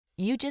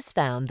You just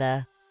found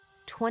the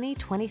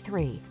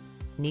 2023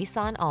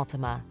 Nissan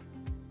Altima.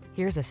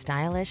 Here's a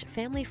stylish,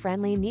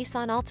 family-friendly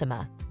Nissan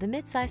Altima, the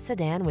midsize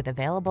sedan with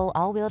available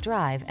all-wheel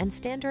drive and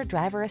standard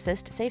driver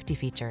assist safety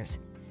features.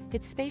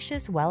 Its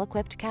spacious,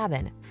 well-equipped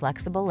cabin,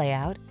 flexible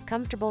layout,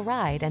 comfortable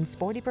ride, and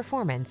sporty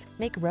performance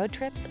make road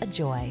trips a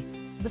joy.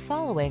 The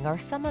following are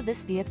some of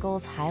this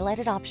vehicle's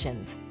highlighted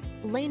options: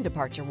 lane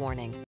departure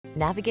warning,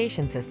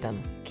 navigation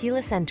system,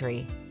 keyless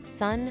entry,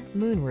 sun,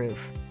 moonroof,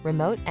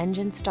 remote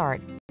engine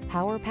start,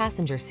 power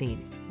passenger seat,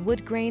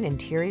 woodgrain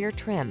interior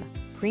trim,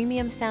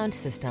 premium sound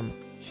system,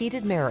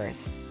 heated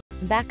mirrors,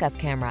 backup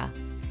camera.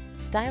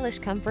 Stylish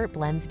comfort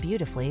blends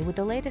beautifully with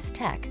the latest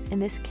tech in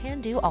this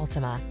can-do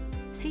Altima.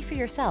 See for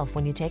yourself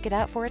when you take it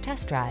out for a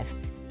test drive.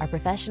 Our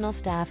professional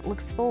staff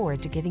looks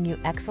forward to giving you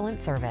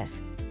excellent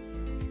service.